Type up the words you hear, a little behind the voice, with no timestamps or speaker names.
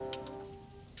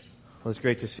Well, it's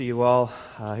great to see you all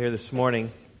here this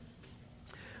morning.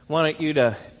 I want you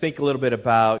to think a little bit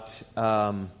about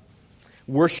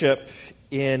worship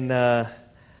in the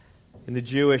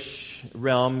Jewish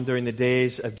realm during the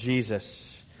days of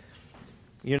Jesus.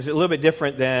 You know, it's a little bit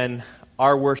different than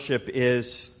our worship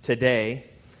is today.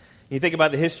 You think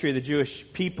about the history of the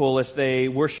Jewish people as they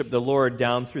worshiped the Lord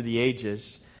down through the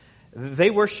ages.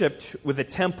 They worshiped with a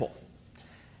temple.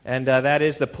 And that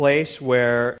is the place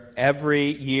where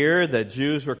every year the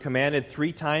Jews were commanded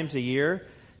 3 times a year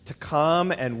to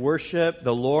come and worship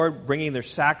the Lord, bringing their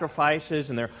sacrifices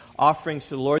and their offerings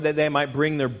to the Lord, that they might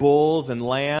bring their bulls and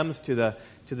lambs to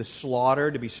the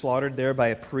slaughter, to be slaughtered there by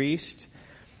a priest.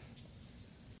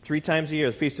 3 times a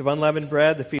year, the Feast of Unleavened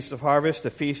Bread, the Feast of Harvest,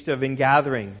 the Feast of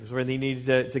Ingathering is where they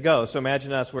needed to go. So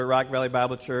imagine us, we're Rock Valley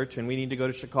Bible Church, and we need to go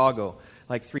to Chicago,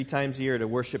 like 3 times a year to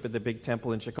worship at the big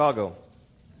temple in Chicago.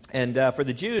 And for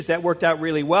the Jews, that worked out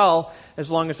really well as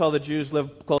long as all the Jews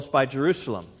lived close by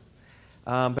Jerusalem.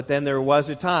 But then there was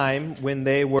a time when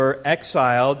they were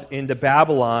exiled into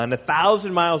Babylon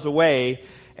 1,000 miles away,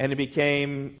 and it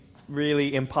became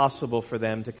really impossible for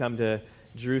them to come to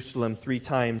Jerusalem 3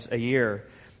 times a year.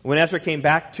 When Ezra came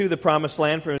back to the Promised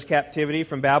Land from his captivity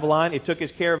from Babylon, it took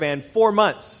his caravan 4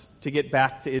 months to get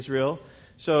back to Israel.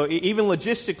 So even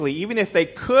logistically, even if they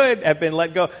could have been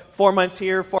let go, 4 months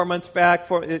here, 4 months back,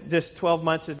 just 12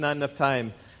 months is not enough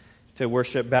time to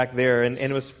worship back there. And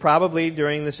it was probably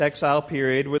during this exile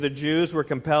period where the Jews were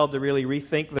compelled to really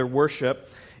rethink their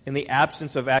worship in the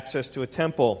absence of access to a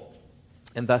temple.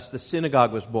 And thus the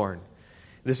synagogue was born.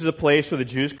 This is a place where the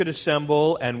Jews could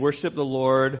assemble and worship the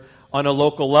Lord on a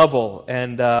local level.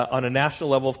 And on a national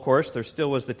level, of course, there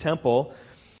still was the temple.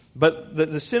 But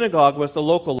the synagogue was the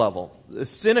local level. The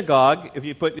synagogue, if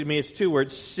you put it, it's 2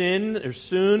 words. Sin or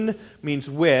sun means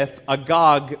with.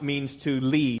 Agog means to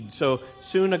lead. So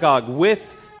synagogue,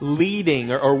 with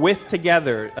leading or with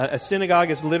together. A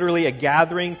synagogue is literally a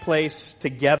gathering place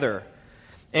together.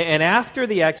 And after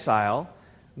the exile,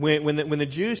 when the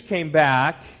Jews came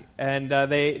back and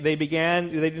they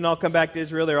didn't all come back to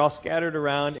Israel. They're all scattered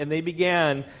around, and they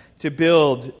began to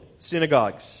build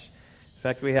synagogues. In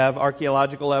fact, we have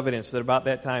archaeological evidence that about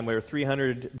that time, where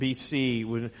 300 BC,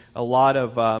 when a lot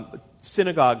of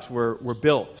synagogues were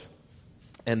built,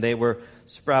 and they were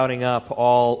sprouting up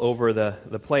all over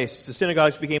the place. The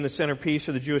synagogues became the centerpiece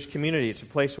of the Jewish community. It's a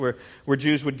place where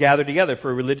Jews would gather together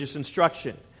for religious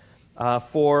instruction,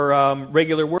 for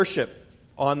regular worship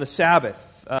on the Sabbath,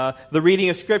 the reading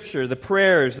of Scripture, the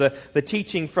prayers, the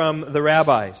teaching from the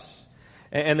rabbis.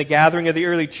 And the gathering of the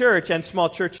early church and small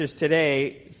churches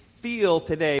today feel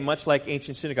today much like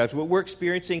ancient synagogues. What we're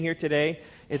experiencing here today,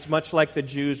 it's much like the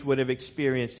Jews would have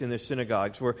experienced in their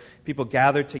synagogues, where people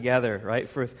gathered together, right,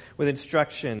 with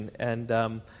instruction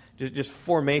and just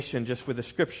formation, just with the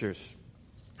Scriptures.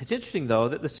 It's interesting, though,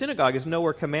 that the synagogue is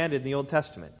nowhere commanded in the Old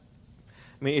Testament.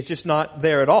 I mean, it's just not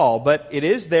there at all, but it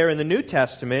is there in the New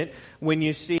Testament when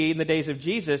you see in the days of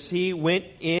Jesus, he went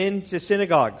into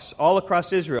synagogues all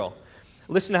across Israel.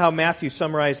 Listen to how Matthew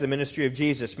summarized the ministry of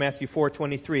Jesus, Matthew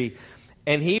 4:23.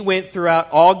 And he went throughout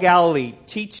all Galilee,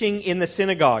 teaching in the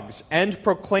synagogues and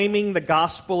proclaiming the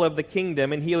gospel of the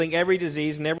kingdom and healing every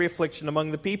disease and every affliction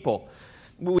among the people.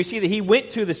 We see that he went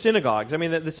to the synagogues. I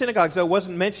mean, the synagogues, though,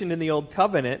 wasn't mentioned in the Old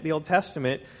Covenant, the Old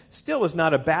Testament, still was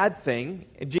not a bad thing.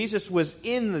 Jesus was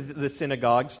in the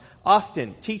synagogues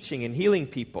often, teaching and healing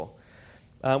people.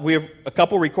 We have a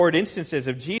couple recorded instances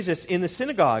of Jesus in the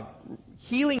synagogue,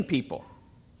 healing people.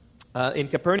 In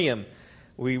Capernaum,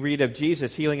 we read of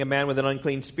Jesus healing a man with an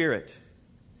unclean spirit.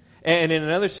 And in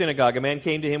another synagogue, a man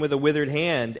came to him with a withered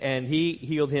hand, and he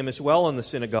healed him as well in the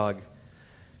synagogue.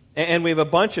 And we have a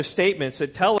bunch of statements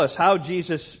that tell us how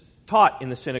Jesus taught in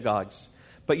the synagogues.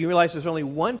 But you realize there's only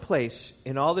one place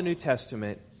in all the New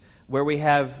Testament where we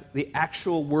have the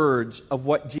actual words of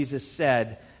what Jesus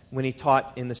said when he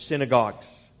taught in the synagogues.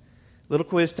 Little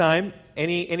quiz time.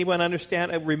 Anyone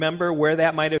remember where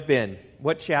that might have been?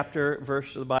 What chapter,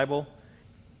 verse of the Bible?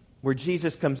 Where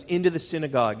Jesus comes into the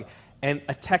synagogue and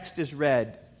a text is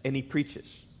read and he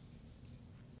preaches.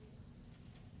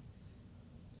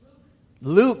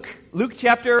 Luke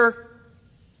chapter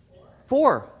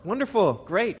 4. Wonderful.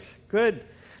 Great. Good.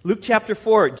 Luke chapter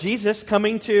 4. Jesus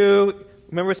coming to,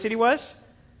 remember what city was?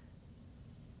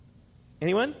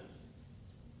 Anyone?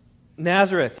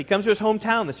 Nazareth. He comes to his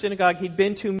hometown, the synagogue he'd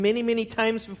been to many, many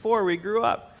times before where he grew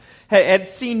up. Had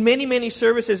seen many, many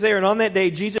services there. And on that day,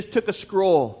 Jesus took a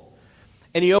scroll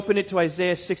and he opened it to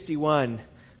Isaiah 61,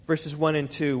 verses 1 and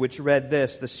 2, which read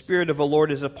this: "The Spirit of the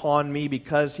Lord is upon me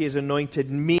because he has anointed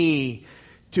me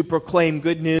to proclaim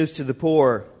good news to the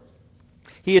poor.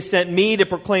 He has sent me to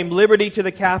proclaim liberty to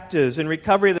the captives and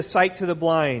recovery of the sight to the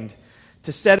blind,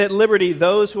 to set at liberty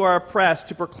those who are oppressed,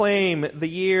 to proclaim the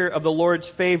year of the Lord's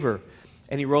favor.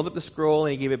 And he rolled up the scroll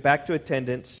and he gave it back to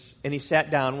attendants, and he sat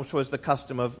down, which was the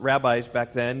custom of rabbis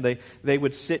back then. They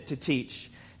would sit to teach.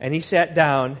 And he sat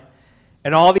down,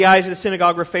 and all the eyes of the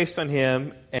synagogue were fixed on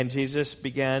him, and Jesus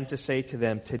began to say to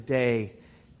them, "Today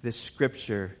this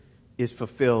scripture is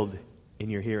fulfilled in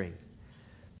your hearing."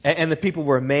 And the people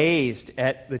were amazed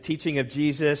at the teaching of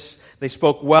Jesus. They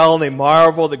spoke well and they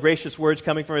marveled, the gracious words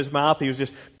coming from his mouth. He was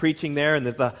just preaching there, and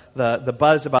there's the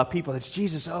buzz about people. It's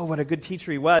Jesus. Oh, what a good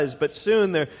teacher he was. But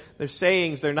soon their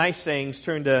sayings, their nice sayings,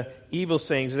 turned to evil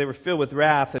sayings. They were filled with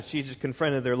wrath as Jesus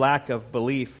confronted their lack of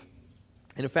belief.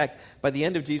 And in fact, by the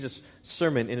end of Jesus'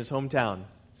 sermon in his hometown,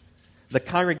 the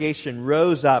congregation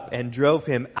rose up and drove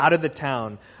him out of the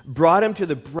town, brought him to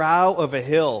the brow of a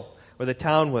hill where the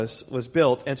town was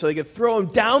built, and so they could throw him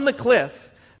down the cliff,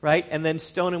 right, and then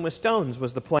stone him with stones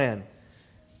was the plan.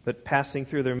 But passing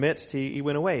through their midst, he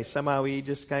went away. Somehow he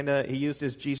just he used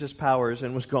his Jesus powers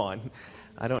and was gone.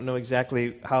 I don't know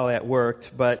exactly how that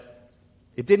worked, but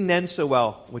it didn't end so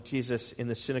well with Jesus in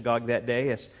the synagogue that day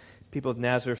as people of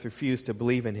Nazareth refused to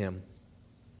believe in him.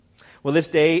 Well, this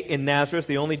day in Nazareth,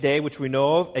 the only day which we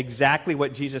know of exactly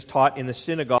what Jesus taught in the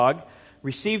synagogue,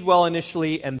 received well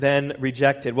initially and then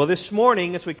rejected. Well, this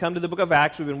morning, as we come to the book of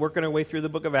Acts, we've been working our way through the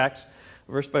book of Acts,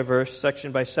 verse by verse,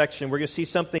 section by section. We're going to see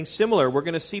something similar. We're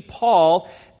going to see Paul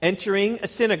entering a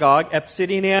synagogue at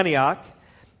Pisidian Antioch,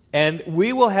 and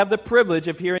we will have the privilege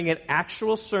of hearing an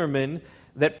actual sermon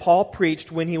that Paul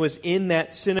preached when he was in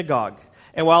that synagogue.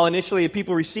 And while initially the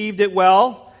people received it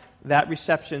well, that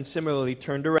reception similarly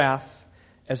turned to wrath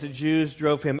as the Jews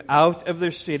drove him out of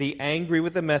their city, angry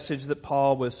with the message that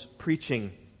Paul was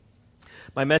preaching.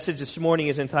 My message this morning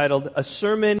is entitled, "A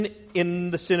Sermon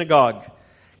in the Synagogue."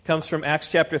 It comes from Acts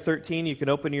chapter 13. You can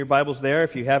open your Bibles there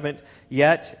if you haven't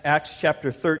yet. Acts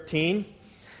chapter 13.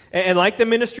 And like the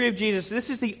ministry of Jesus, this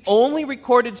is the only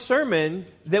recorded sermon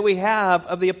that we have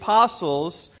of the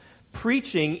apostles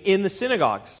preaching in the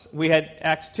synagogues. We had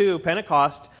Acts 2,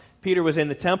 Pentecost. Peter was in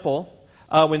the temple.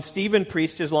 When Stephen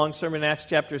preached his long sermon in Acts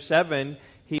chapter 7,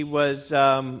 he was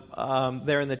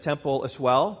there in the temple as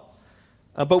well.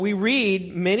 But we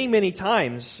read many, many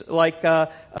times, like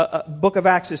book of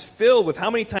Acts is filled with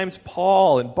how many times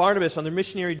Paul and Barnabas on their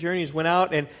missionary journeys went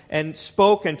out and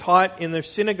spoke and taught in their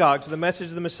synagogues the message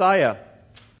of the Messiah.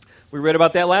 We read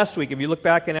about that last week. If you look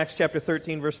back in Acts chapter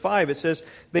 13, verse 5, it says,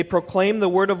 "They proclaimed the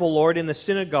word of the Lord in the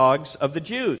synagogues of the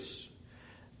Jews."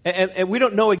 And we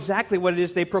don't know exactly what it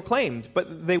is they proclaimed,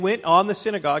 but they went on the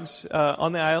synagogues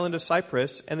on the island of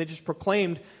Cyprus, and they just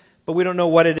proclaimed, but we don't know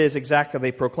what it is exactly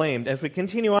they proclaimed. As we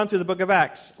continue on through the book of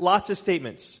Acts, lots of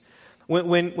statements.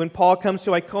 When Paul comes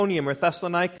to Iconium or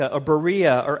Thessalonica or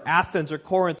Berea or Athens or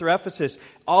Corinth or Ephesus,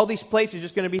 all these places are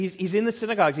just going to be, he's in the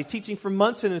synagogues, he's teaching for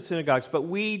months in the synagogues, but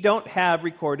we don't have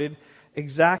recorded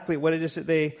exactly what it is that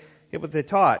they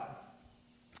taught.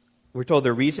 We're told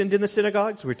they're reasoned in the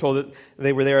synagogues. We're told that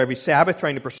they were there every Sabbath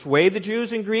trying to persuade the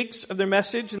Jews and Greeks of their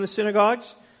message in the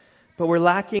synagogues. But we're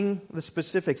lacking the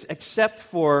specifics, except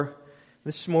for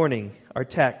this morning, our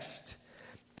text.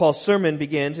 Paul's sermon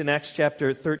begins in Acts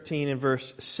chapter 13 and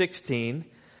verse 16,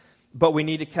 but we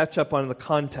need to catch up on the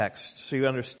context so you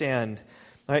understand.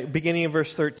 All right, beginning in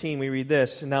verse 13, we read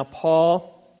this, "And now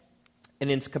Paul and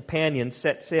his companions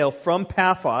set sail from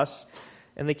Paphos,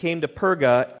 and they came to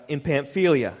Perga in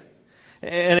Pamphylia."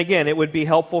 And again, it would be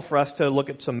helpful for us to look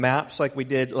at some maps like we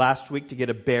did last week to get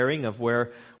a bearing of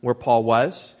where Paul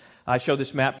was. I showed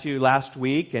this map to you last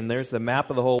week, and there's the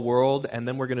map of the whole world, and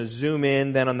then we're going to zoom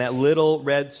in then on that little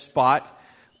red spot,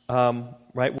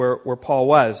 right where Paul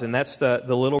was, and that's the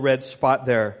little red spot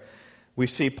there. We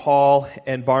see Paul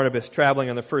and Barnabas traveling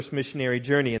on their first missionary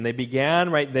journey, and they began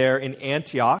right there in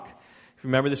Antioch. If you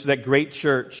remember, this was that great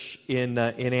church in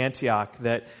Antioch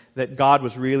that God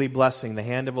was really blessing. The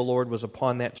hand of the Lord was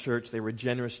upon that church. They were a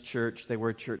generous church. They were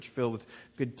a church filled with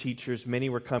good teachers. Many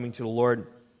were coming to the Lord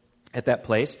at that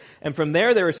place. And from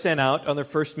there, they were sent out on their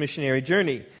first missionary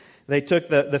journey. They took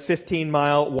the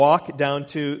 15-mile walk down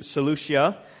to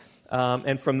Seleucia.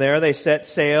 And from there, they set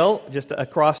sail just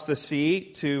across the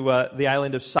sea to the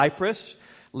island of Cyprus,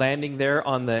 landing there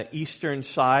on the eastern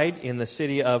side in the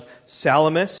city of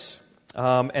Salamis.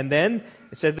 And then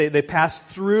it says they passed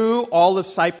through all of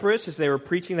Cyprus as they were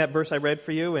preaching that verse I read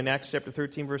for you in Acts chapter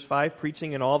 13, verse 5,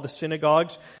 preaching in all the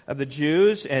synagogues of the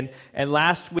Jews. And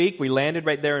last week we landed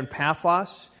right there in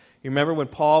Paphos. You remember when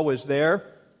Paul was there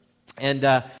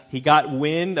And he got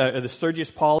wind, the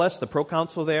Sergius Paulus, the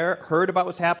proconsul there, heard about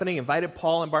what's happening, invited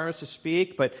Paul and Barnabas to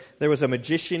speak, but there was a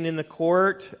magician in the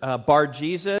court,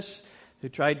 Bar-Jesus, who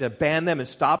tried to ban them and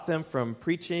stop them from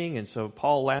preaching, and so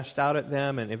Paul lashed out at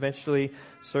them, and eventually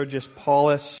Sergius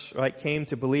Paulus, came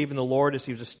to believe in the Lord as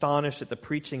he was astonished at the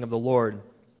preaching of the Lord.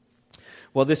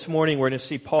 Well, this morning we're going to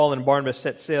see Paul and Barnabas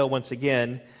set sail once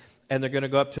again, and they're going to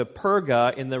go up to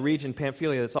Perga in the region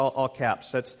Pamphylia. That's all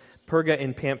caps. That's Perga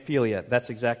in Pamphylia. That's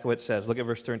exactly what it says. Look at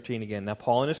verse 13 again. Now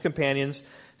Paul and his companions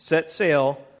set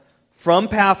sail from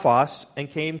Paphos and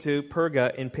came to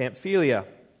Perga in Pamphylia.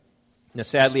 Now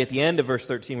sadly, at the end of verse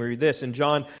 13 we read this, and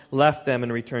John left them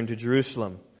and returned to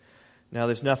Jerusalem. Now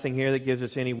there's nothing here that gives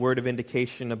us any word of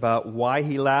indication about why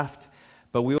he left,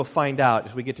 but we will find out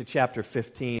as we get to chapter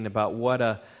 15 about what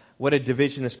a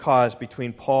division this caused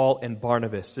between Paul and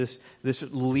Barnabas. This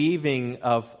leaving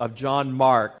of John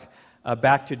Mark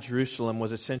back to Jerusalem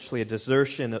was essentially a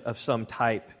desertion of some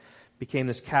type, became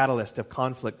this catalyst of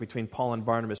conflict between Paul and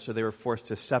Barnabas, so they were forced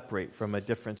to separate from a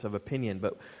difference of opinion.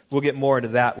 But we'll get more into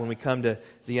that when we come to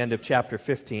the end of chapter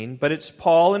 15. But it's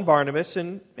Paul and Barnabas,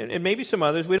 and maybe some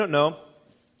others, we don't know,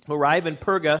 who arrive in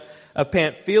Perga of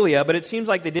Pamphylia, but it seems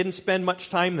like they didn't spend much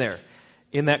time there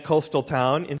in that coastal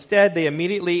town. Instead, they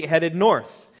immediately headed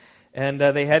north. And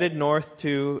they headed north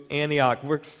to Antioch,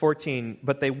 verse 14.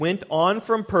 But they went on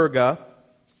from Perga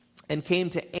and came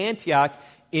to Antioch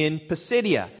in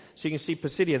Pisidia. So you can see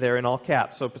Pisidia there in all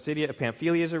caps. So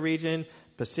Pamphylia is a region.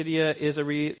 Pisidia is a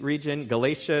region.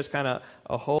 Galatia is kind of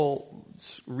a whole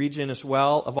region as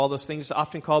well of all those things. It's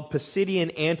often called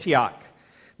Pisidian Antioch.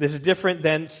 This is different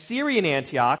than Syrian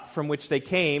Antioch, from which they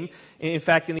came. In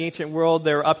fact, in the ancient world,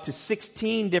 there are up to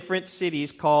 16 different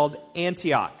cities called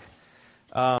Antioch.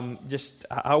 Just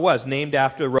how it was, named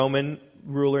after a Roman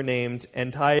ruler named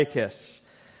Antiochus.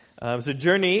 It was a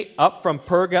journey up from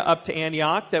Perga up to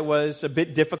Antioch that was a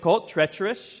bit difficult,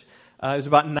 treacherous. It was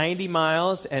about 90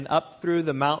 miles and up through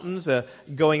the mountains,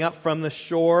 going up from the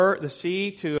shore, the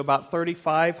sea, to about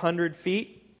 3,500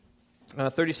 feet.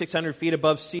 3,600 feet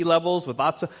above sea levels with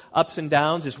lots of ups and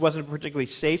downs. This wasn't a particularly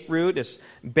safe route as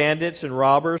bandits and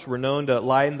robbers were known to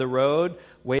line the road,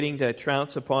 waiting to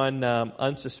trounce upon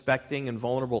unsuspecting and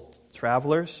vulnerable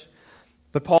travelers.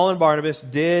 But Paul and Barnabas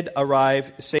did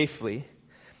arrive safely.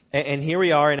 And here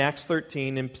we are in Acts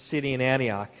 13 in Pisidian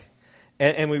Antioch.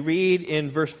 And we read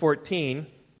in verse 14,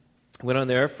 went on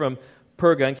there from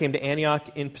Perga and came to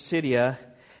Antioch in Pisidia,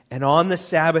 and on the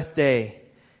Sabbath day,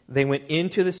 they went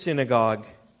into the synagogue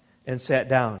and sat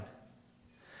down.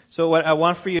 So what I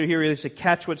want for you to hear is to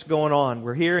catch what's going on.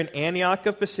 We're here in Antioch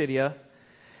of Pisidia,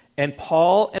 and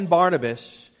Paul and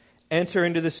Barnabas enter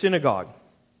into the synagogue,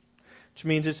 which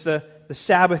means it's the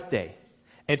Sabbath day.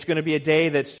 And it's going to be a day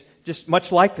that's just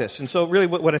much like this. And so really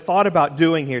what I thought about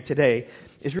doing here today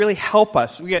is really help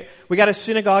us. We got a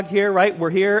synagogue here, right? We're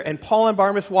here, and Paul and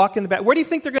Barnabas walk in the back. Where do you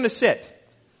think they're going to sit?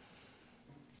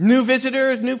 New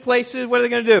visitors, new places, what are they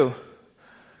going to do?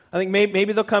 I think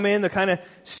maybe they'll come in, they'll kind of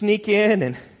sneak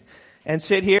in and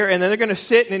sit here, and then they're going to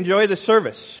sit and enjoy the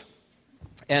service.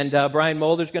 And Brian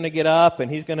Mulder's going to get up, and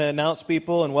he's going to announce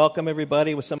people and welcome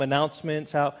everybody with some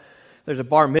announcements. How there's a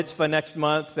bar mitzvah next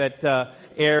month that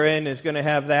Aaron is going to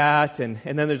have that, and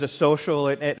then there's a social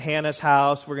at Hannah's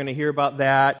house. We're going to hear about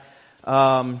that.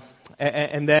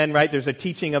 And then, right, there's a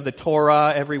teaching of the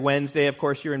Torah every Wednesday. Of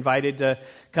course, you're invited to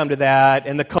come to that.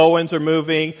 And the Cohens are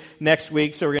moving next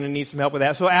week, so we're going to need some help with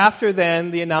that. So after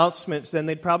then, the announcements, then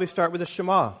they'd probably start with a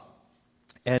Shema.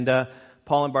 And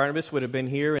Paul and Barnabas would have been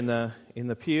here in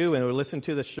the pew and would listen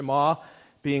to the Shema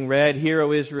being read. Hear,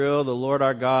 O Israel, the Lord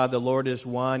our God, the Lord is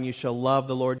one. You shall love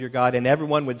the Lord your God. And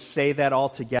everyone would say that all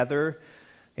together.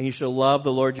 And you shall love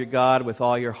the Lord your God with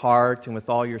all your heart and with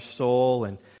all your soul.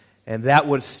 And that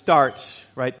would start,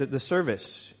 right, the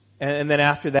service. And then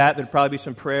after that, there'd probably be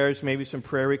some prayers, maybe some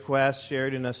prayer requests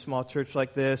shared in a small church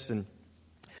like this. And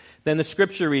then the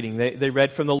scripture reading. They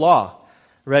read from the law.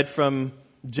 Read from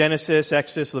Genesis,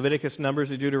 Exodus, Leviticus,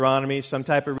 Numbers, and Deuteronomy, some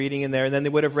type of reading in there. And then they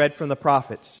would have read from the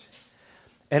prophets.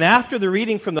 And after the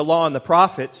reading from the law and the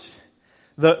prophets,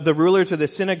 the rulers of the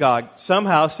synagogue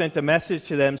somehow sent a message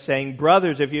to them saying,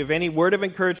 brothers, if you have any word of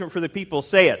encouragement for the people,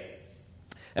 say it.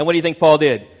 And what do you think Paul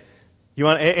did?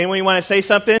 Anyone want to say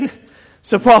something?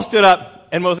 So Paul stood up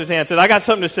and Moses' hand said, I got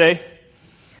something to say.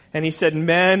 And he said,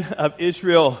 men of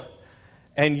Israel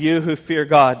and you who fear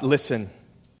God, listen.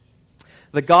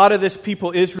 The God of this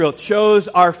people Israel chose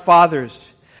our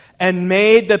fathers and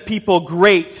made the people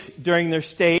great during their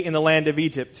stay in the land of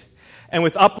Egypt. And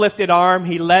with uplifted arm,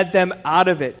 he led them out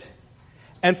of it.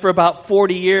 And for about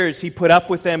 40 years, he put up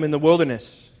with them in the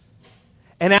wilderness.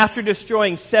 And after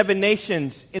destroying 7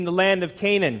 nations in the land of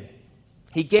Canaan,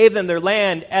 he gave them their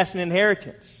land as an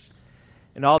inheritance.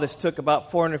 And all this took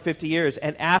about 450 years.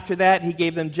 And after that, he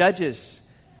gave them judges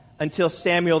until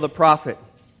Samuel the prophet.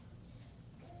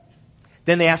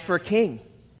 Then they asked for a king.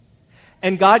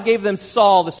 And God gave them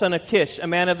Saul, the son of Kish, a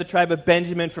man of the tribe of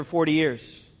Benjamin, for 40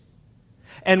 years.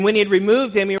 And when he had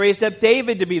removed him, he raised up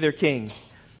David to be their king,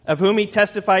 of whom he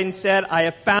testified and said, I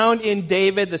have found in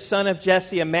David, the son of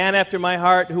Jesse, a man after my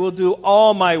heart, who will do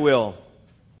all my will.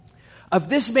 Of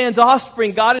this man's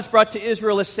offspring, God has brought to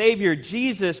Israel a Savior,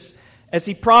 Jesus, as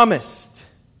he promised.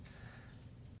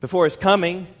 Before his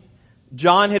coming,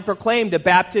 John had proclaimed a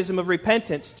baptism of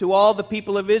repentance to all the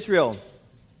people of Israel.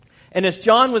 And as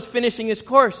John was finishing his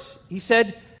course, he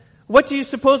said, what do you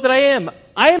suppose that I am?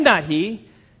 I am not he.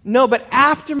 No, but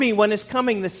after me one is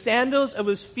coming, the sandals of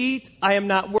whose feet I am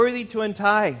not worthy to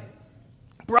untie.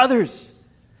 Brothers,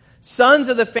 sons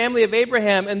of the family of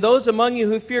Abraham, and those among you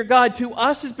who fear God, to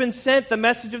us has been sent the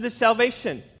message of this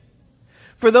salvation.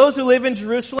 For those who live in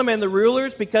Jerusalem and the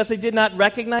rulers, because they did not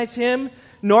recognize him,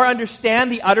 nor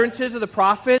understand the utterances of the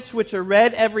prophets, which are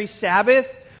read every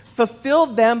Sabbath,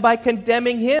 fulfilled them by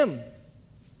condemning him.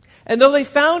 And though they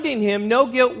found in him no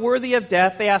guilt worthy of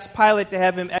death, they asked Pilate to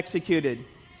have him executed.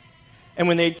 And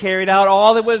when they had carried out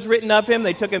all that was written of him,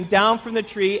 they took him down from the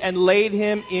tree and laid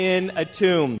him in a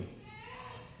tomb.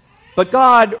 But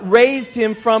God raised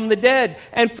him from the dead.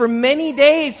 And for many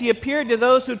days he appeared to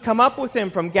those who had come up with him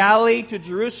from Galilee to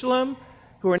Jerusalem,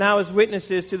 who are now his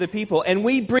witnesses to the people. And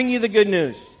we bring you the good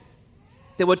news,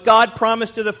 that what God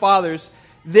promised to the fathers,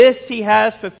 this he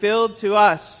has fulfilled to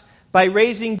us by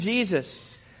raising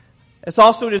Jesus. As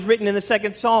also it is written in the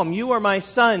 2nd Psalm, you are my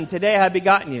son, today I have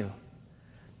begotten you.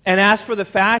 And as for the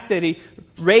fact that he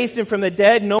raised him from the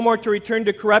dead, no more to return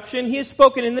to corruption, he has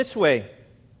spoken in this way,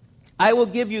 I will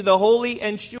give you the holy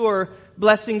and sure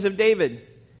blessings of David.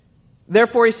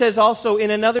 Therefore he says also in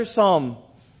another psalm,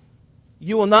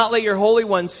 you will not let your Holy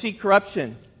One see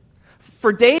corruption.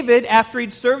 For David, after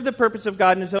he'd served the purpose of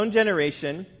God in his own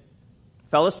generation,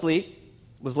 fell asleep,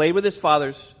 was laid with his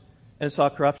fathers, and saw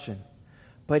corruption.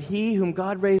 But he whom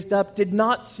God raised up did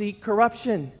not see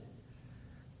corruption.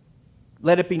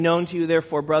 Let it be known to you,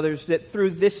 therefore, brothers, that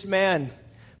through this man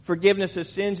forgiveness of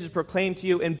sins is proclaimed to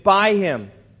you, and by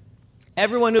him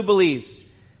everyone who believes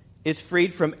is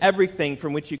freed from everything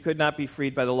from which you could not be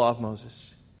freed by the law of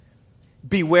Moses.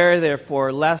 Beware,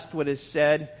 therefore, lest what is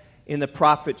said in the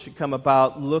prophet should come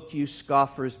about. Look, you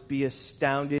scoffers, be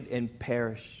astounded and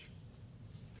perish.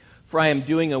 For I am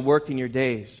doing a work in your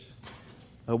days,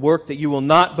 a work that you will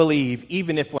not believe,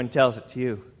 even if one tells it to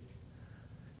you.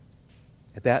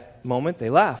 At that moment, they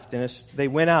laughed, and as they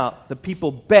went out, the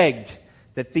people begged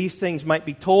that these things might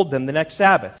be told them the next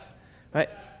Sabbath. Right?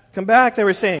 Come back, they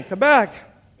were saying, come back.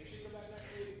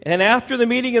 And after the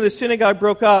meeting of the synagogue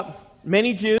broke up,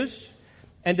 many Jews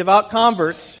and devout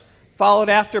converts followed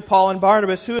after Paul and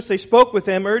Barnabas, who, as they spoke with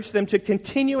them, urged them to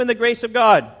continue in the grace of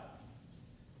God.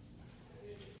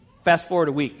 Fast forward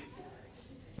a week,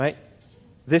 right?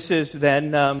 This is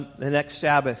then the next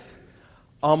Sabbath.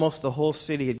 Almost the whole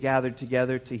city had gathered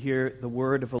together to hear the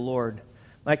word of the Lord.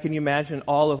 Like, can you imagine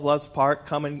all of Love's Park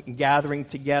coming and gathering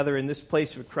together in this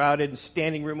place of crowded and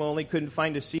standing room only, couldn't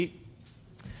find a seat?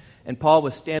 And Paul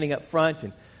was standing up front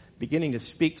and beginning to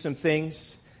speak some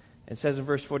things. And says in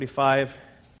verse 45,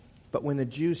 but when the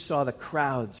Jews saw the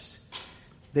crowds,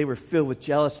 they were filled with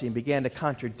jealousy and began to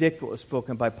contradict what was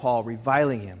spoken by Paul,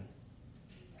 reviling him.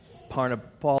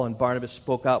 Paul and Barnabas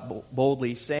spoke out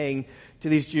boldly, saying to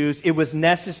these Jews, it was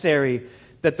necessary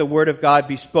that the word of God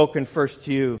be spoken first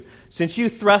to you. Since you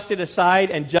thrust it aside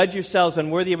and judge yourselves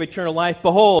unworthy of eternal life,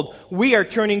 behold, we are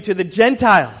turning to the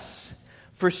Gentiles.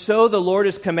 For so the Lord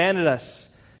has commanded us,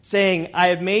 saying, I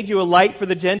have made you a light for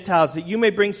the Gentiles, that you may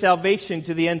bring salvation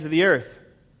to the ends of the earth.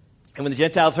 And when the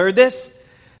Gentiles heard this,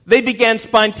 they began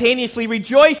spontaneously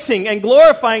rejoicing and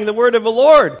glorifying the word of the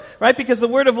Lord, right? Because the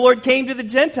word of the Lord came to the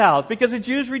Gentiles, because the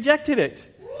Jews rejected it.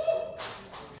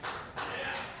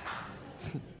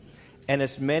 And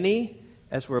as many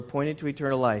as were appointed to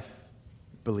eternal life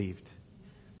believed.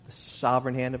 The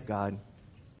sovereign hand of God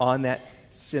on that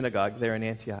synagogue there in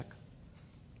Antioch.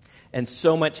 And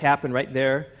so much happened right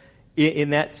there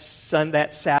in that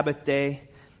Sabbath day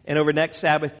and over next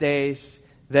Sabbath days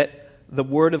that the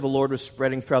word of the Lord was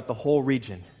spreading throughout the whole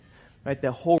region, right?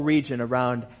 The whole region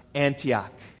around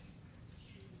Antioch.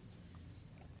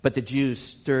 But the Jews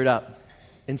stirred up,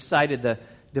 incited the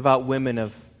devout women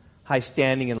of high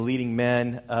standing and leading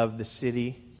men of the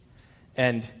city,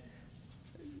 and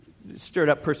stirred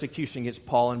up persecution against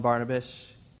Paul and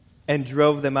Barnabas. and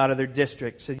drove them out of their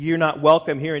district. Said, "You're not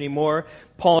welcome here anymore."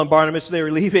 Paul and Barnabas, they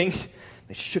were leaving.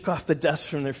 They shook off the dust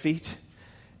from their feet,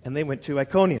 and they went to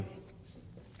Iconium.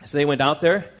 So they went out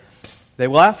there, they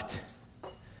left,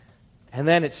 and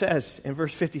then it says in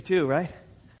verse 52, right?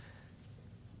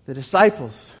 The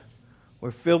disciples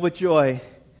were filled with joy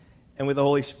and with the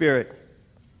Holy Spirit.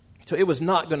 So it was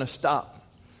not going to stop.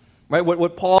 Right?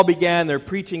 What Paul began, their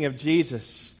preaching of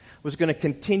Jesus, was going to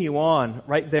continue on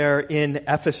right there in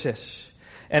Ephesus.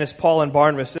 And as Paul and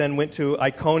Barnabas then went to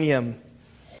Iconium,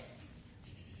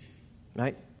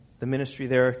 right? The ministry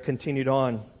there continued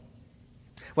on.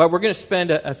 Well, we're going to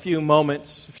spend a few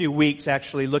moments, a few weeks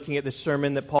actually, looking at the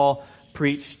sermon that Paul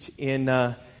preached in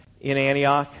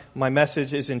Antioch. My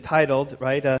message is entitled,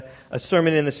 right, a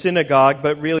sermon in the synagogue,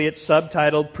 but really it's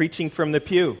subtitled Preaching from the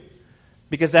Pew.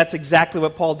 Because that's exactly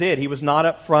what Paul did. He was not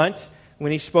up front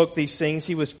when he spoke these things.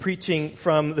 He was preaching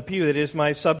from the pew. That is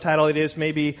my subtitle. It is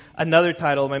maybe another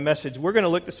title of my message. We're going to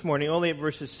look this morning only at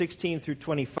verses 16 through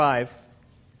 25.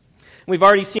 We've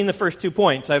already seen the first 2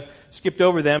 points. I've skipped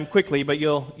over them quickly, but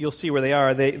you'll see where they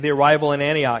are. The arrival in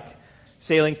Antioch,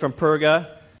 sailing from Perga,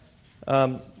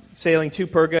 sailing to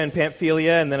Perga and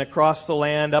Pamphylia, and then across the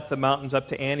land, up the mountains, up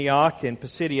to Antioch and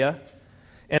Pisidia.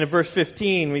 And in verse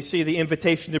 15, we see the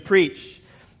invitation to preach.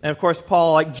 And of course,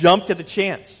 Paul jumped at the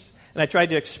chance. And I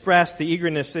tried to express the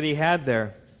eagerness that he had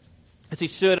there as he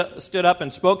stood up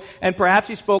and spoke. And perhaps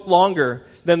he spoke longer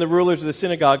than the rulers of the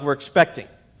synagogue were expecting.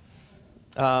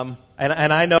 And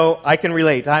I know I can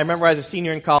relate. I remember I was a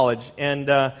senior in college, and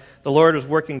the Lord was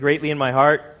working greatly in my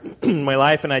heart, in my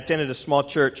life, and I attended a small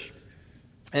church.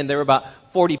 And there were about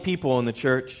 40 people in the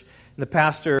church. The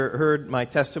pastor heard my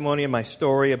testimony and my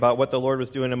story about what the Lord was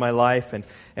doing in my life.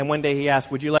 And one day he asked,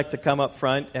 "Would you like to come up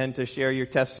front and to share your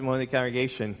testimony to the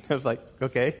congregation?" I was like,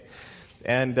 okay.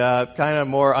 And kind of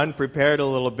more unprepared a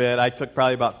little bit. I took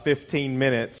probably about 15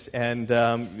 minutes. And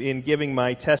in giving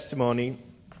my testimony,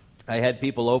 I had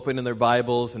people open in their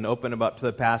Bibles and open up to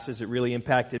the passage that really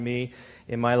impacted me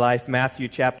in my life, Matthew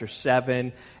chapter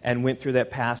 7, and went through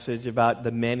that passage about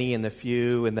the many and the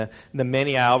few. And the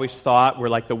many I always thought were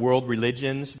like the world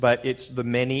religions, but it's the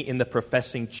many in the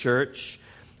professing church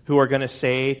who are going to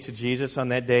say to Jesus on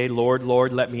that day, "Lord,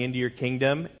 Lord, let me into your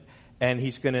kingdom." And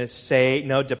he's going to say,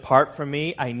 "No, depart from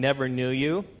me, I never knew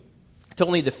you." It's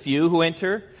only the few who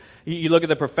enter. You look at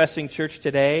the professing church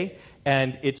today,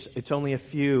 and it's only a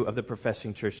few of the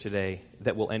professing church today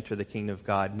that will enter the kingdom of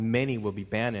God. Many will be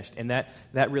banished. And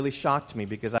that really shocked me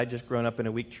because I just grown up in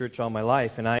a weak church all my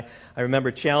life. And I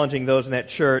remember challenging those in that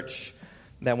church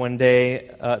that one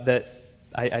day that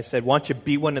I said, "Why don't you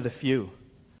be one of the few?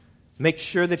 Make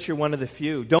sure that you're one of the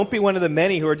few. Don't be one of the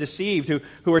many who are deceived,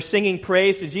 who are singing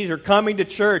praise to Jesus, or coming to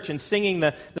church and singing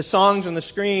the songs on the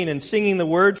screen and singing the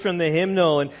words from the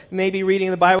hymnal and maybe reading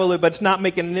the Bible, but it's not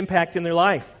making an impact in their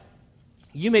life.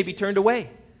 You may be turned away."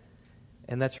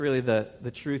 And that's really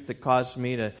the truth that caused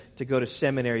me to go to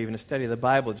seminary, even to study the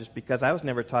Bible, just because I was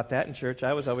never taught that in church.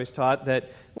 I was always taught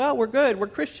that, well, we're good, we're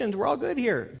Christians, we're all good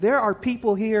here. There are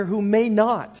people here who may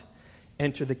not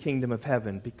enter the kingdom of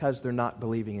heaven because they're not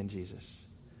believing in Jesus.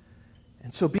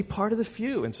 And so be part of the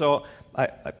few. And so I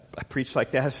preached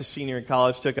like that as a senior in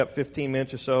college, took up 15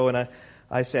 minutes or so, and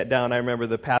I sat down. I remember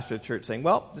the pastor of the church saying,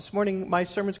 "Well, this morning my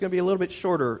sermon's going to be a little bit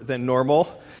shorter than normal."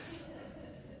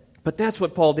 But that's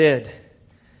what Paul did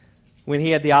when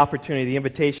he had the opportunity, the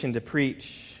invitation to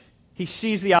preach. He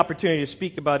seized the opportunity to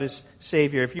speak about his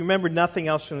Savior. If you remember nothing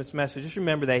else from this message, just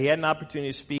remember that he had an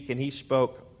opportunity to speak, and he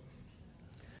spoke.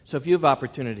 So if you have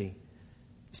opportunity,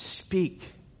 speak.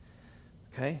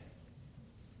 Okay?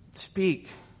 Speak.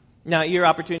 Now, your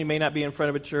opportunity may not be in front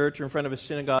of a church or in front of a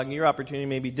synagogue. Your opportunity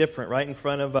may be different, right? In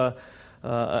front of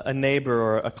a neighbor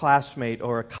or a classmate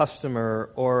or a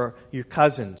customer or your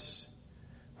cousins.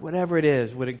 Whatever it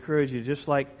is, would encourage you, just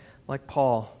like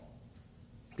Paul,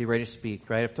 be ready to speak,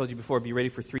 right? I've told you before, be ready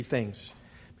for 3 things.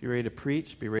 Be ready to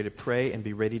preach, be ready to pray, and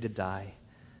be ready to die.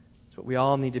 That's what we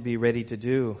all need to be ready to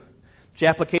do. The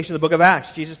application of the book of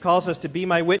Acts. Jesus calls us to be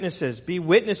my witnesses. Be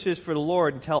witnesses for the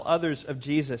Lord and tell others of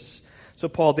Jesus. So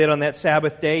Paul did on that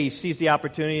Sabbath day. He seized the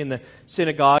opportunity in the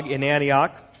synagogue in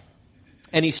Antioch,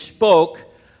 and he spoke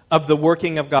of the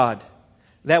working of God.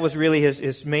 That was really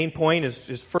his main point,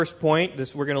 his first point.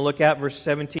 This we're going to look at, verse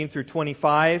 17 through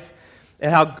 25,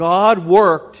 and how God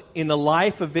worked in the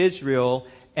life of Israel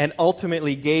and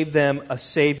ultimately gave them a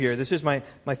Savior. This is my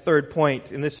third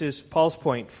point, and this is Paul's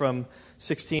point from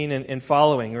 16 and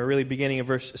following, or really beginning of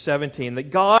verse 17,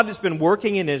 that God has been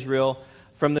working in Israel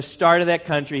from the start of that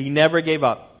country. He never gave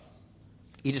up.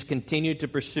 He just continued to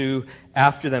pursue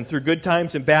after them through good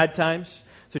times and bad times,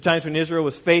 Through times when Israel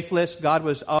was faithless, God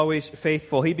was always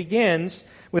faithful. He begins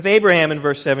with Abraham in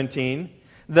verse 17,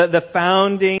 the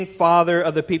founding father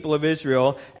of the people of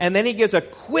Israel. And then he gives a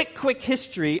quick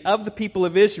history of the people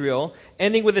of Israel,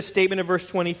 ending with a statement in verse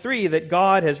 23 that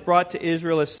God has brought to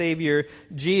Israel a Savior,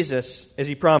 Jesus, as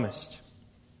he promised.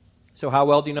 So how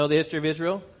well do you know the history of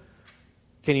Israel?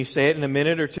 Can you say it in a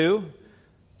minute or two?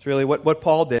 It's really what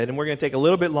Paul did. And we're going to take a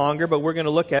little bit longer, but we're going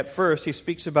to look at first, he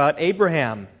speaks about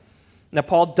Abraham. Now,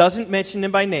 Paul doesn't mention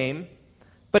him by name,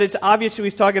 but it's obvious who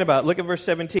he's talking about. Look at verse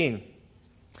 17.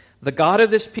 The God of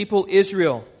this people,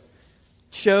 Israel,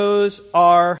 chose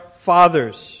our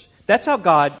fathers. That's how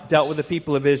God dealt with the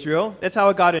people of Israel. That's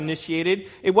how God initiated.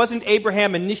 It wasn't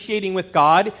Abraham initiating with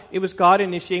God. It was God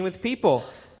initiating with people.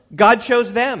 God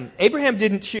chose them. Abraham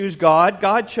didn't choose God.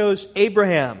 God chose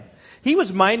Abraham. He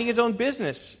was minding his own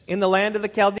business in the land of the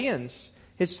Chaldeans.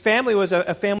 His family was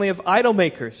a family of idol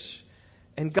makers.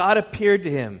 And God appeared to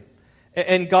him.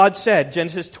 And God said,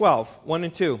 Genesis 12, 1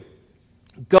 and 2,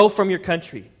 go from your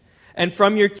country and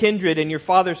from your kindred and your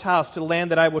father's house to the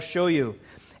land that I will show you.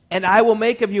 And I will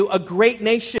make of you a great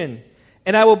nation.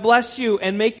 And I will bless you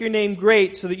and make your name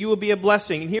great so that you will be a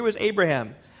blessing. And here was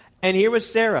Abraham. And here was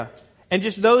Sarah. And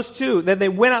just those two. Then they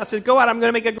went out and said, go out, I'm going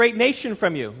to make a great nation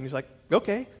from you. And he's like,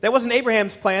 okay. That wasn't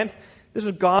Abraham's plan. This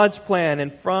was God's plan.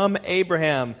 And from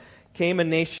Abraham came a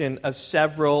nation of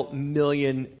several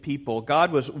million people.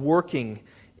 God was working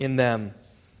in them.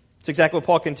 It's exactly what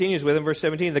Paul continues with in verse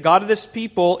 17. The God of this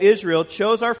people, Israel,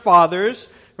 chose our fathers,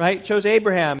 right? Chose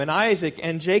Abraham and Isaac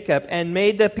and Jacob and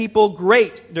made the people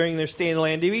great during their stay in the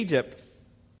land of Egypt.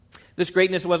 This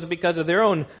greatness wasn't because of their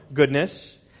own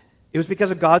goodness. It was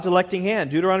because of God's electing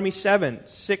hand. Deuteronomy 7,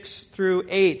 6 through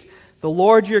 8. The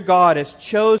Lord your God has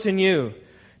chosen you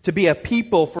to be a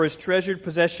people for his treasured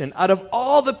possession out of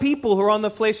all the people who are on the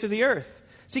face of the earth.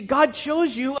 See, God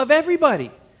chose you of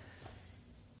everybody.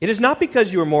 It is not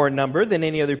because you are more in number than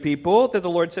any other people that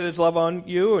the Lord set his love on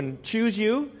you and choose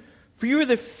you. For you are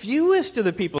the fewest of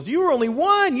the peoples. You were only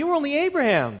one. You were only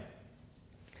Abraham.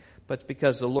 But it's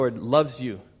because the Lord loves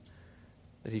you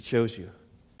that he chose you.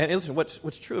 And listen,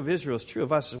 what's true of Israel is true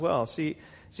of us as well. See,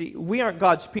 we aren't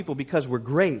God's people because we're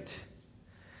great.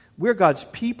 We're God's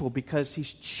people because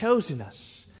he's chosen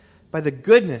us by the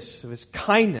goodness of his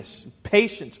kindness,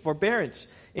 patience, forbearance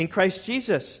in Christ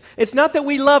Jesus. It's not that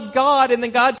we love God and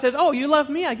then God says, oh, you love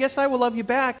me, I guess I will love you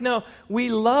back. No, we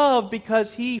love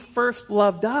because he first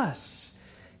loved us.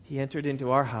 He entered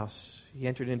into our house. He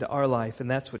entered into our life, and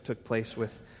that's what took place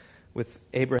with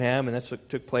Abraham, and that's what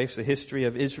took place, the history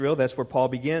of Israel. That's where Paul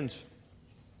begins.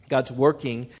 God's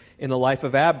working in the life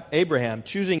of Abraham,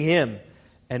 choosing him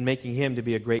and making him to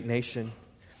be a great nation.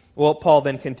 Well, Paul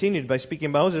then continued by speaking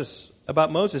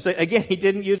about Moses. Again, he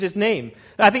didn't use his name.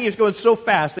 I think he was going so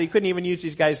fast that he couldn't even use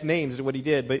these guys' names is what he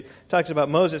did. But he talks about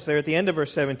Moses there at the end of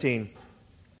verse 17.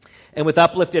 And with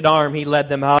uplifted arm, he led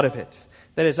them out of it.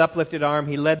 That is, uplifted arm,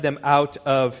 he led them out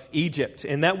of Egypt.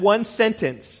 In that one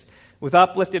sentence, with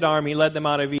uplifted arm, he led them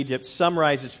out of Egypt,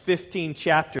 summarizes 15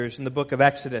 chapters in the book of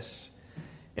Exodus.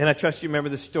 And I trust you remember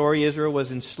the story. Israel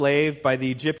was enslaved by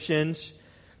the Egyptians.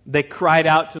 They cried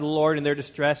out to the Lord in their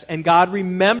distress, and God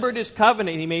remembered his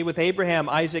covenant he made with Abraham,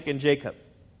 Isaac, and Jacob.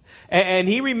 And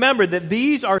he remembered that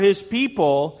these are his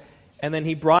people, and then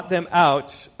he brought them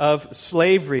out of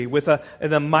slavery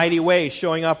in a mighty way,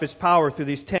 showing off his power through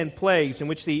these 10 plagues in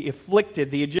which he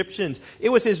afflicted the Egyptians. It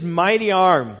was his mighty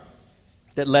arm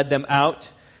that led them out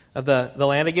of the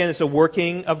land. Again, it's a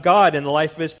working of God in the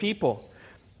life of his people.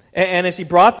 And as he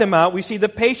brought them out, we see the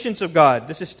patience of God.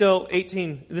 This is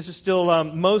still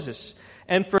Moses.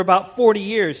 And for about 40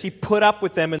 years, he put up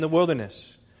with them in the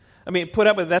wilderness. I mean,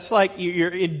 that's like you're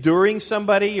enduring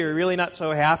somebody, you're really not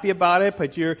so happy about it,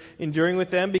 but you're enduring with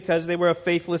them because they were a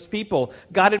faithless people.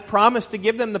 God had promised to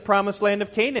give them the promised land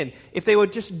of Canaan if they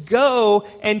would just go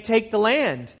and take the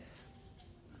land.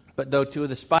 But though 2 of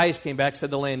the spies came back and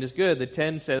said the land is good, the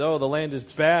 10 said, oh, the land is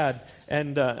bad,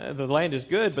 and the land is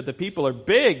good, but the people are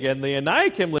big, and the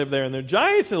Anakim live there, and they're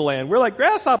giants in the land. We're like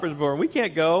grasshoppers before, and we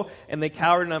can't go. And they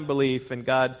cowered in unbelief, and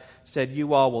God said,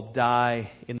 you all will die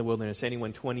in the wilderness,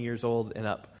 anyone 20 years old and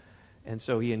up. And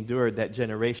so he endured that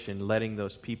generation, letting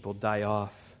those people die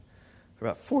off. For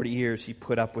about 40 years, he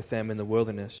put up with them in the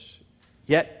wilderness.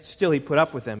 Yet, still he put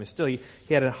up with them. Still, he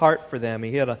had a heart for them.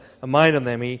 He had a mind on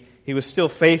them. He was still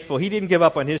faithful. He didn't give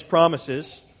up on his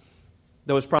promises.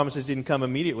 Those promises didn't come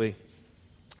immediately.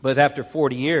 But after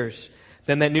 40 years,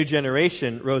 then that new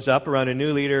generation rose up around a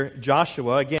new leader,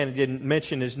 Joshua. Again, it didn't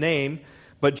mention his name,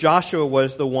 but Joshua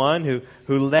was the one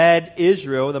who led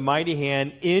Israel, the mighty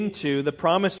hand, into the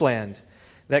promised land.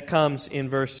 That comes in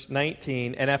verse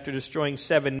 19. And after destroying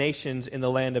 7 nations in the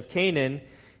land of Canaan,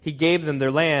 he gave them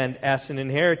their land as an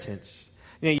inheritance.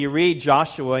 You read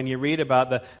Joshua and you read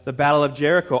about the Battle of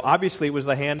Jericho. Obviously, it was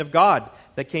the hand of God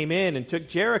that came in and took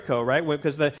Jericho, right?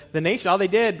 Because the nation, all they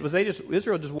did was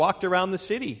Israel just walked around the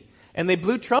city. And they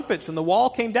blew trumpets and the wall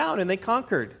came down and they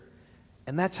conquered.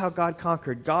 And that's how God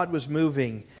conquered. God was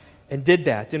moving and did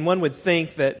that. And one would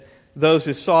think that those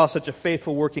who saw such a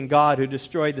faithful working God who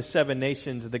destroyed the 7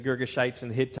 nations of the Girgashites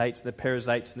and the Hittites, the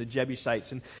Perizzites and the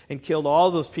Jebusites and killed all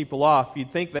those people off,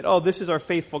 you'd think that, oh, this is our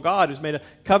faithful God who's made a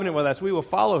covenant with us. We will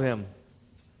follow him.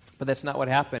 But that's not what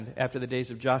happened after the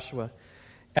days of Joshua.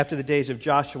 After the days of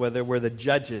Joshua, there were the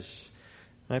judges.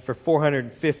 Right? For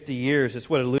 450 years, that's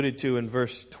what it alluded to in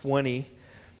verse 20.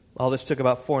 All this took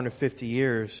about 450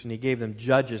 years, and he gave them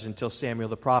judges until Samuel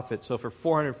the prophet. So for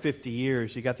 450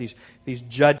 years, you got these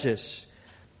judges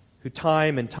who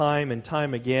time and time and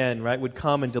time again, right, would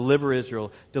come and deliver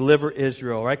Israel,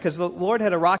 right? Because the Lord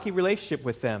had a rocky relationship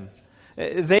with them.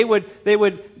 They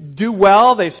would do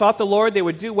well, they sought the Lord, they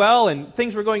would do well, and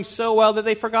things were going so well that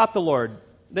they forgot the Lord.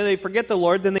 Then they'd forget the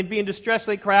Lord, then they'd be in distress,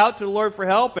 they'd cry out to the Lord for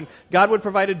help, and God would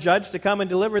provide a judge to come and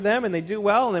deliver them, and they'd do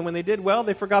well, and then when they did well,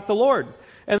 they forgot the Lord.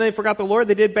 And they forgot the Lord,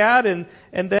 they did bad, and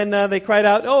then they cried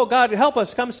out, oh, God, help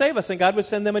us, come save us, and God would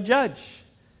send them a judge.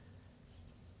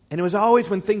 And it was always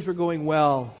when things were going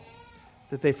well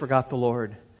that they forgot the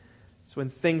Lord. It's when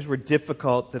things were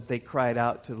difficult that they cried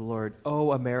out to the Lord,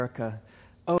 oh, America,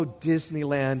 oh,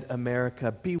 Disneyland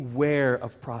America, beware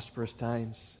of prosperous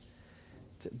times.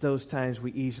 Those times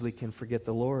we easily can forget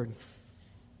the Lord.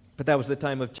 But that was the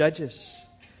time of judges,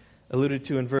 alluded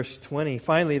to in verse 20.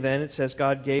 Finally, then, it says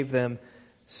God gave them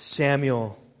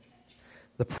Samuel,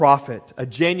 the prophet, a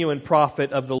genuine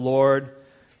prophet of the Lord,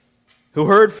 who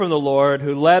heard from the Lord,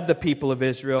 who led the people of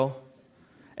Israel.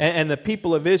 And the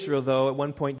people of Israel, though, at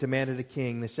one point demanded a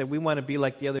king. They said, we want to be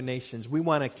like the other nations. We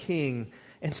want a king.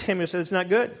 And Samuel said, it's not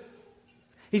good.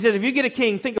 He says, if you get a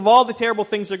king, think of all the terrible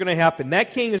things that are going to happen.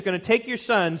 That king is going to take your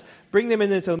sons, bring them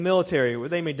into the military where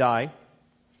they may die,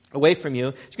 away from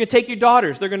you. He's going to take your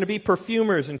daughters. They're going to be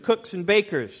perfumers and cooks and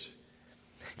bakers.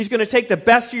 He's going to take the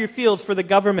best of your fields for the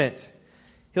government.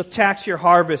 He'll tax your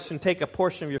harvests and take a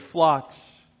portion of your flocks.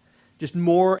 Just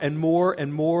more and more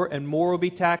and more and more will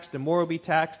be taxed and more will be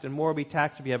taxed and more will be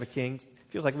taxed if you have a king.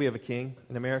 It feels like we have a king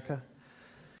in America.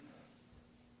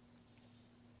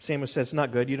 Samuel says, it's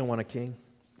not good. You don't want a king.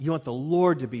 You want the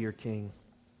Lord to be your king.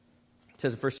 It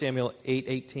says in 1 Samuel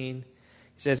 8:18, he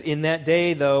says, in that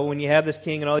day, though, when you have this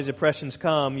king and all these oppressions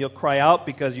come, you'll cry out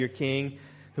because of your king,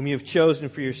 whom you have chosen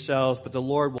for yourselves, but the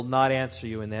Lord will not answer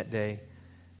you in that day,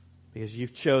 because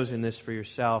you've chosen this for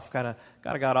yourself. God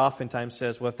oftentimes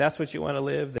says, well, if that's what you want to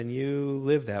live, then you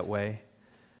live that way.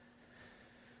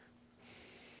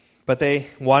 But they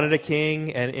wanted a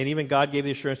king, and even God gave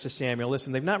the assurance to Samuel,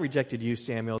 listen, they've not rejected you,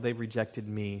 Samuel, they've rejected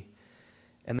me.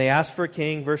 And they asked for a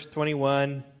king, verse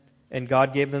 21, and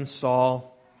God gave them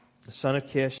Saul, the son of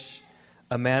Kish,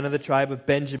 a man of the tribe of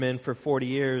Benjamin, for 40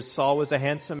 years. Saul was a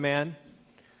handsome man,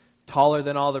 taller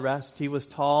than all the rest. He was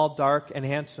tall, dark, and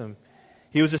handsome.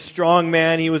 He was a strong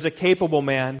man. He was a capable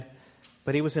man.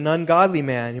 But he was an ungodly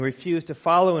man. He refused to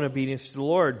follow in obedience to the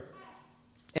Lord.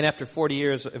 And after 40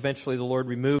 years, eventually the Lord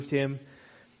removed him.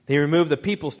 He removed the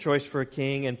people's choice for a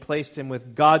king and placed him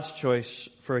with God's choice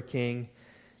for a king.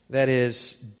 That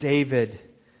is David,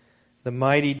 the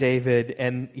mighty David.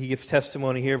 And he gives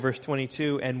testimony here, verse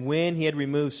 22. And when he had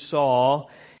removed Saul,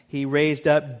 he raised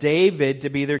up David to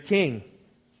be their king,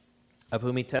 of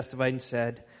whom he testified and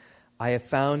said, I have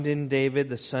found in David,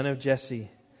 the son of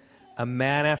Jesse, a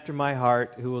man after my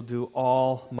heart who will do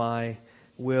all my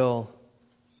will.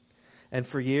 And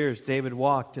for years, David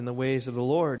walked in the ways of the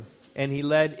Lord, and he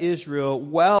led Israel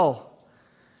well.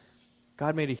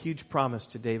 God made a huge promise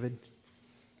to David.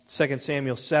 2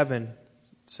 Samuel 7,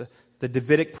 the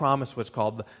Davidic promise, what's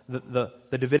called, the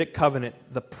Davidic covenant,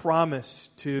 the promise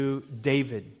to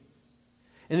David.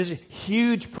 And this is a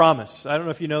huge promise. I don't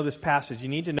know if you know this passage. You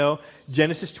need to know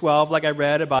Genesis 12, like I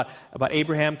read about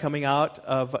Abraham coming out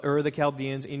of Ur of the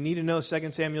Chaldeans. You need to know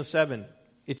 2 Samuel 7.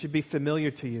 It should be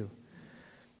familiar to you.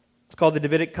 It's called the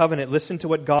Davidic covenant. Listen to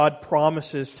what God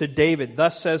promises to David.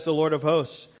 Thus says the Lord of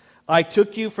hosts, I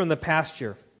took you from the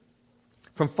pasture,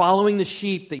 from following the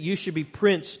sheep, that you should be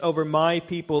prince over my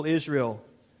people Israel.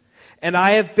 And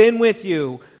I have been with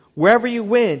you wherever you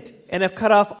went, and have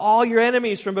cut off all your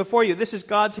enemies from before you. This is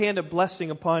God's hand of blessing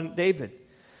upon David.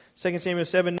 2 Samuel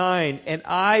 7:9. And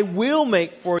I will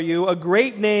make for you a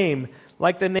great name,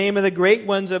 like the name of the great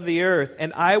ones of the earth.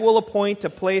 And I will appoint a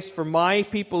place for my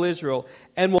people Israel,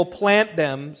 and will plant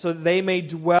them so that they may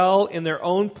dwell in their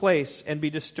own place and be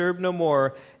disturbed no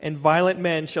more, and violent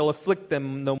men shall afflict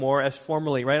them no more as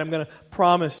formerly. Right? I'm going to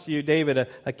promise to you, David,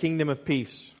 a kingdom of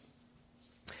peace.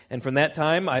 And from that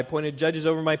time I appointed judges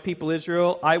over my people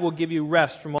Israel. I will give you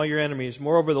rest from all your enemies.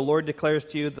 Moreover, the Lord declares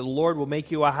to you that the Lord will make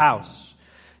you a house.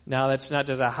 Now, that's not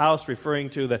just a house referring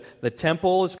to the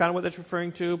temple is kind of what that's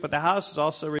referring to, but the house is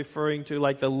also referring to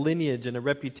like the lineage and a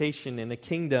reputation and a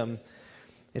kingdom.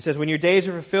 It says, when your days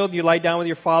are fulfilled and you lie down with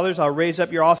your fathers, I'll raise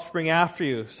up your offspring after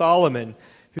you, Solomon,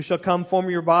 who shall come form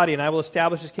your body, and I will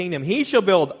establish his kingdom. He shall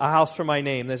build a house for my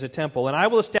name, there's a temple, and I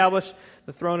will establish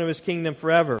the throne of his kingdom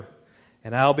forever.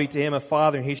 And I'll be to him a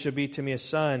father, and he shall be to me a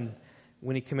son.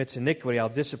 When he commits iniquity, I'll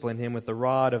discipline him with the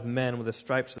rod of men, with the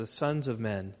stripes of the sons of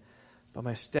men. But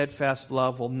my steadfast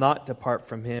love will not depart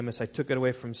from him, as I took it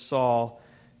away from Saul,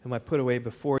 whom I put away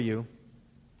before you.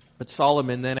 But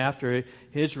Solomon, then after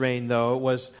his reign, though,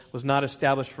 was not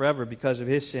established forever because of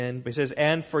his sin. But he says,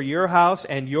 and for your house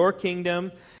and your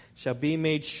kingdom shall be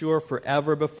made sure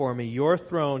forever before me. Your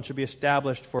throne shall be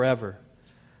established forever.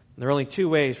 And there are only two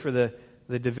ways for the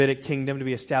Davidic kingdom to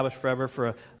be established forever,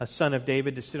 for a son of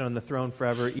David to sit on the throne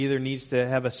forever. Either needs to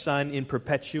have a son in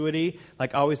perpetuity,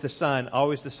 like always the son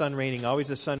reigning, always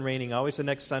the son reigning, always the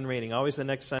next son reigning, always the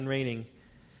next son reigning.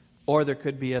 Or there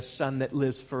could be a son that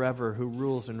lives forever who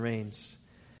rules and reigns.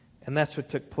 And that's what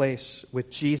took place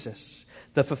with Jesus.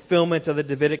 The fulfillment of the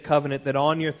Davidic covenant, that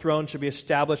on your throne shall be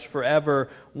established forever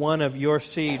one of your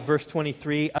seed. Verse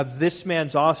 23, of this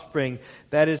man's offspring,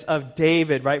 that is of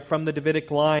David, right from the Davidic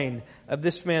line, of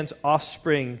this man's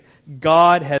offspring,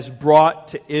 God has brought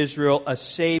to Israel a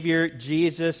Savior,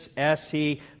 Jesus, as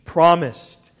He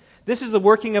promised. This is the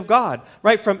working of God,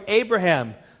 right from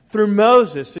Abraham through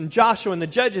Moses and Joshua and the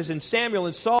judges and Samuel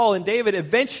and Saul and David.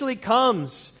 Eventually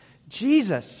comes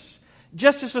Jesus.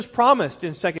 Just as was promised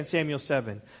in 2 Samuel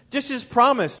 7. Just as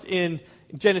promised in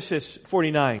Genesis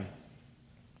 49.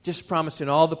 Just promised in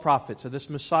all the prophets of this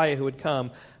Messiah who would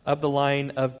come of the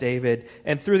line of David.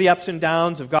 And through the ups and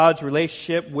downs of God's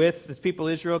relationship with the people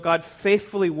of Israel, God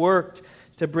faithfully worked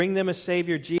to bring them a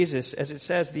Savior, Jesus, as it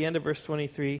says at the end of verse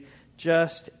 23,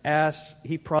 just as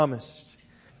He promised.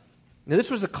 Now,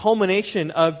 this was the culmination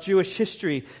of Jewish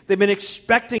history. They've been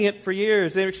expecting it for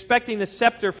years. They were expecting the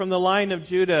scepter from the line of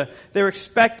Judah. They were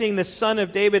expecting the son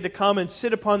of David to come and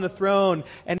sit upon the throne.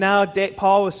 And now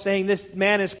Paul was saying this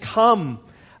man has come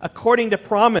according to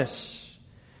promise.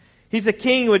 He's a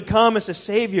king who would come as a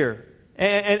Savior.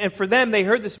 And for them, they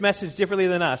heard this message differently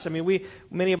than us. I mean,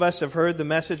 many of us have heard the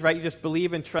message, right? You just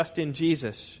believe and trust in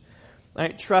Jesus.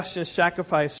 Right? Trust in His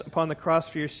sacrifice upon the cross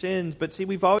for your sins. But see,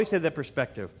 we've always had that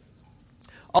perspective.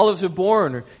 All of us were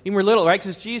born, or even were little, right?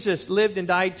 Because Jesus lived and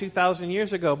died 2,000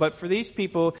 years ago. But for these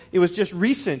people, it was just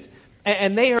recent.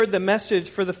 And they heard the message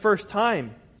for the first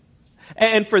time.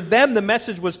 And for them, the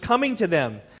message was coming to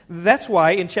them. That's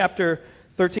why in chapter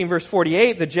 13, verse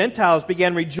 48, the Gentiles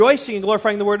began rejoicing and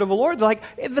glorifying the word of the Lord. They're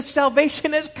like, the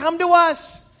salvation has come to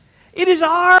us. It is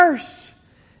ours.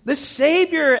 The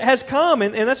Savior has come.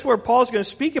 And that's where Paul's going to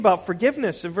speak about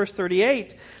forgiveness in verse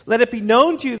 38. Let it be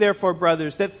known to you, therefore,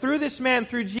 brothers, that through this man,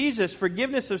 through Jesus,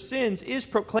 forgiveness of sins is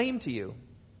proclaimed to you.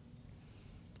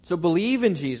 So believe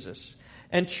in Jesus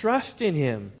and trust in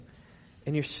Him,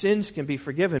 and your sins can be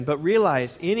forgiven. But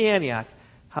realize in Antioch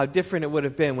how different it would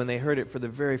have been when they heard it for the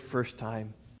very first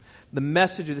time. The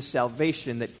message of the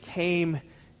salvation that came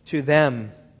to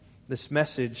them, this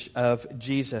message of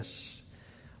Jesus,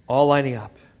 all lining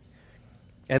up.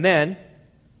 And then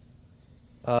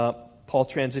Paul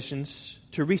transitions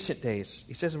to recent days.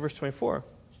 He says in verse 24,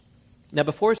 now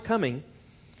before His coming,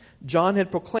 John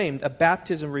had proclaimed a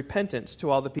baptism of repentance to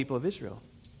all the people of Israel.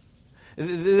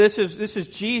 This is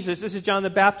Jesus. This is John the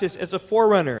Baptist as a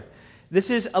forerunner. This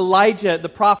is Elijah, the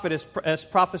prophet, as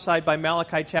prophesied by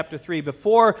Malachi chapter 3.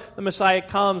 Before the Messiah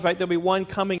comes, right, there'll be one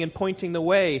coming and pointing the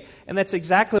way. And that's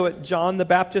exactly what John the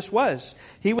Baptist was.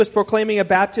 He was proclaiming a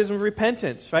baptism of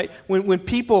repentance, right? When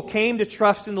people came to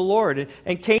trust in the Lord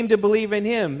and came to believe in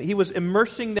Him, He was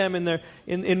immersing them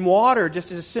in water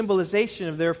just as a symbolization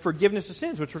of their forgiveness of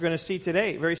sins, which we're going to see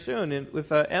today, very soon,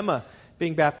 with Emma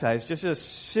being baptized. Just as a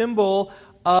symbol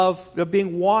of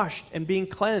being washed and being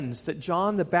cleansed, that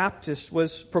John the Baptist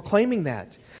was proclaiming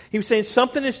that. He was saying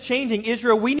something is changing.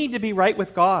 Israel, we need to be right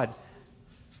with God.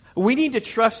 We need to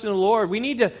trust in the Lord. We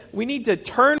need to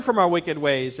turn from our wicked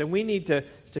ways, and we need to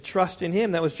trust in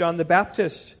Him. That was John the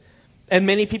Baptist. And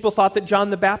many people thought that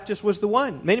John the Baptist was the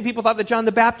one. Many people thought that John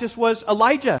the Baptist was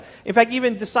Elijah. In fact,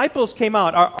 even disciples came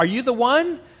out. Are you the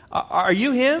one? Are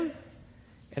you him?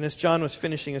 And as John was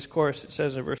finishing his course, it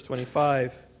says in verse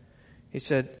 25, he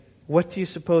said, "What do you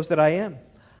suppose that I am?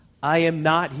 I am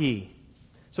not he."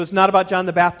 So it's not about John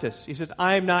the Baptist. He says,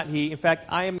 "I am not he. In fact,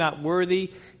 I am not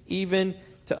worthy even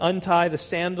to untie the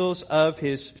sandals of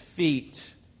his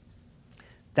feet.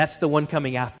 That's the one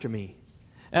coming after me."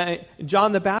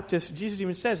 John the Baptist, Jesus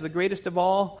even says, the greatest of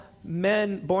all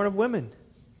men born of women.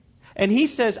 And he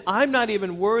says, "I'm not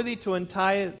even worthy to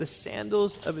untie the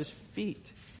sandals of his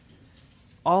feet."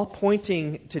 All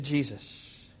pointing to Jesus.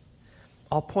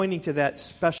 All pointing to that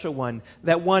special one,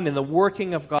 that one in the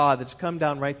working of God that's come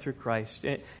down right through Christ.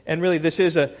 And really, this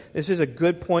is a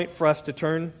good point for us to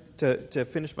turn to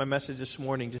finish my message this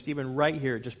morning, just even right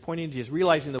here, just pointing to Jesus,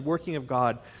 realizing the working of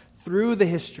God through the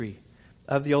history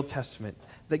of the Old Testament.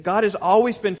 That God has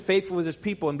always been faithful with his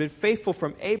people and been faithful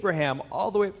from Abraham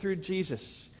all the way up through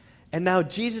Jesus. And now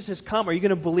Jesus has come. Are you going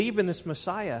to believe in this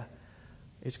Messiah?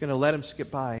 He's going to let him skip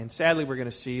by. And sadly, we're going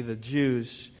to see the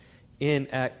Jews in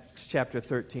Acts chapter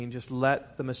 13 just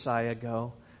let the Messiah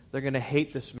go. They're going to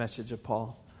hate this message of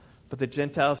Paul. But the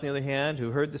Gentiles, on the other hand,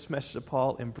 who heard this message of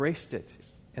Paul, embraced it.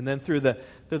 And then through the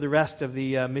rest of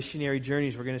the missionary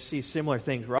journeys, we're going to see similar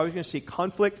things. We're always going to see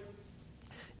conflict.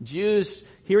 Jews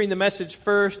hearing the message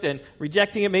first and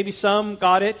rejecting it. Maybe some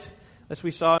got it. As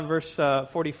we saw in verse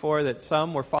 44, that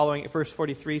some were following, verse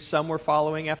 43, some were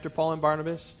following after Paul and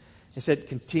Barnabas. It said,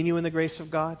 continue in the grace of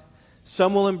God.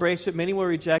 Some will embrace it, many will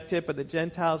reject it, but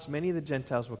many of the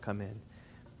Gentiles will come in.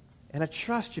 And I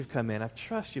trust you've come in. I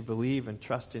trust you believe and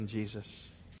trust in Jesus.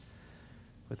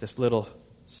 With this little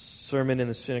sermon in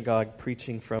the synagogue,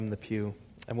 preaching from the pew.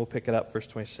 And we'll pick it up, verse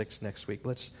 26, next week.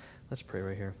 Let's pray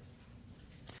right here.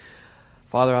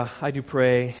 Father, I do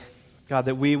pray, God,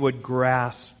 that we would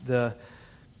grasp the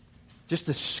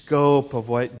scope of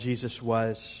what Jesus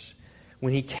was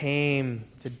when he came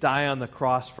to die on the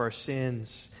cross for our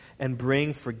sins and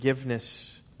bring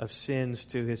forgiveness of sins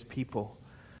to his people.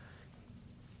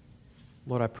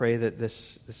 Lord, I pray that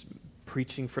this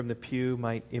preaching from the pew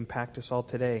might impact us all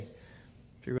today.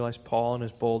 We realize Paul and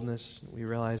his boldness. We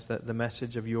realize that the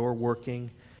message of your working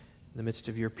in the midst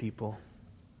of your people.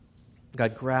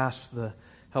 God,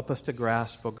 help us to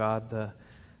grasp, oh God, the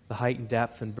height and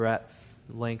depth and breadth,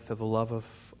 length of the love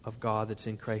of God that's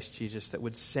in Christ Jesus, that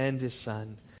would send his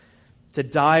Son to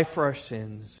die for our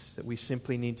sins, that we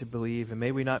simply need to believe. And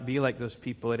may we not be like those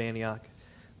people at Antioch,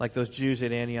 like those Jews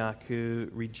at Antioch who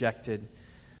rejected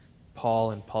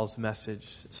Paul and Paul's message,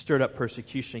 stirred up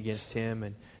persecution against him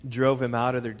and drove him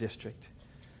out of their district.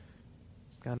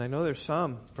 God, I know there's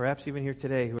some, perhaps even here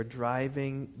today, who are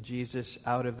driving Jesus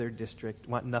out of their district,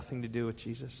 want nothing to do with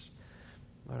Jesus.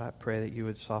 Lord, I pray that you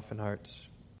would soften hearts,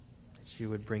 that you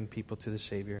would bring people to the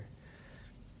Savior.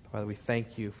 Father, we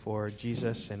thank you for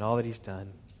Jesus and all that he's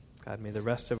done. God, may the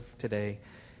rest of today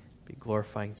be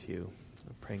glorifying to you.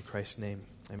 I pray in Christ's name.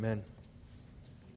 Amen.